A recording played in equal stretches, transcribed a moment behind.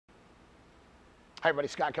Hi everybody,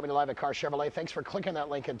 Scott coming to live at Car Chevrolet. Thanks for clicking that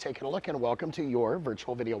link and taking a look, and welcome to your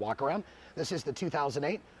virtual video walk around. This is the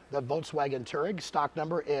 2008, the Volkswagen Touareg. Stock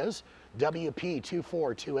number is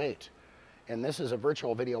WP2428. And this is a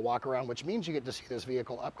virtual video walk around, which means you get to see this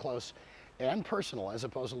vehicle up close and personal as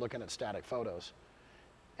opposed to looking at static photos.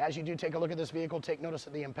 As you do take a look at this vehicle, take notice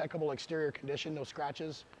of the impeccable exterior condition, no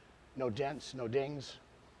scratches, no dents, no dings.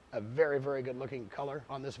 A very, very good looking color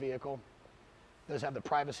on this vehicle. It does have the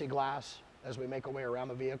privacy glass as we make our way around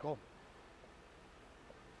the vehicle.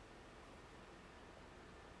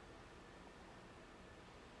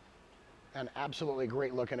 An absolutely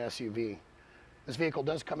great looking SUV. This vehicle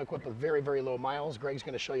does come equipped with very, very low miles. Greg's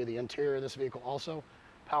going to show you the interior of this vehicle also.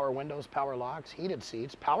 Power windows, power locks, heated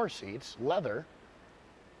seats, power seats, leather.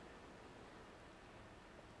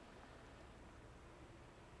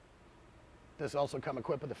 This also come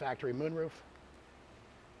equipped with a factory moonroof.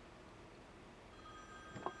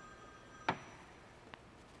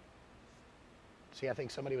 See, I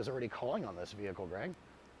think somebody was already calling on this vehicle, Greg.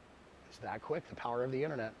 It's that quick, the power of the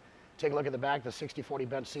internet. Take a look at the back, the 60/40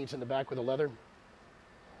 bench seats in the back with the leather.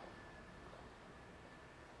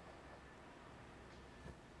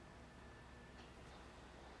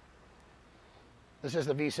 This is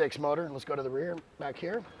the V6 motor. Let's go to the rear back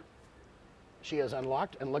here. She is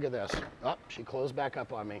unlocked, and look at this. Oh, she closed back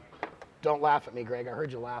up on me. Don't laugh at me, Greg. I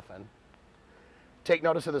heard you laughing. Take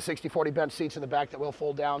notice of the 60/40 bench seats in the back that will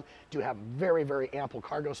fold down. Do have very, very ample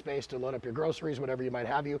cargo space to load up your groceries, whatever you might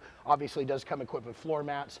have you. Obviously does come equipped with floor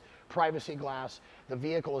mats, privacy glass. The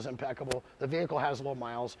vehicle is impeccable. The vehicle has low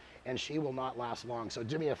miles, and she will not last long. So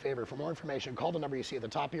do me a favor. For more information, call the number you see at the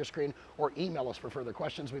top of your screen or email us for further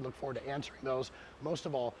questions. We look forward to answering those. Most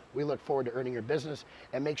of all, we look forward to earning your business,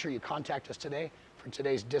 and make sure you contact us today for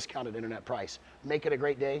today's discounted internet price. Make it a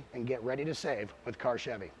great day and get ready to save with Car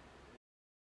Chevy.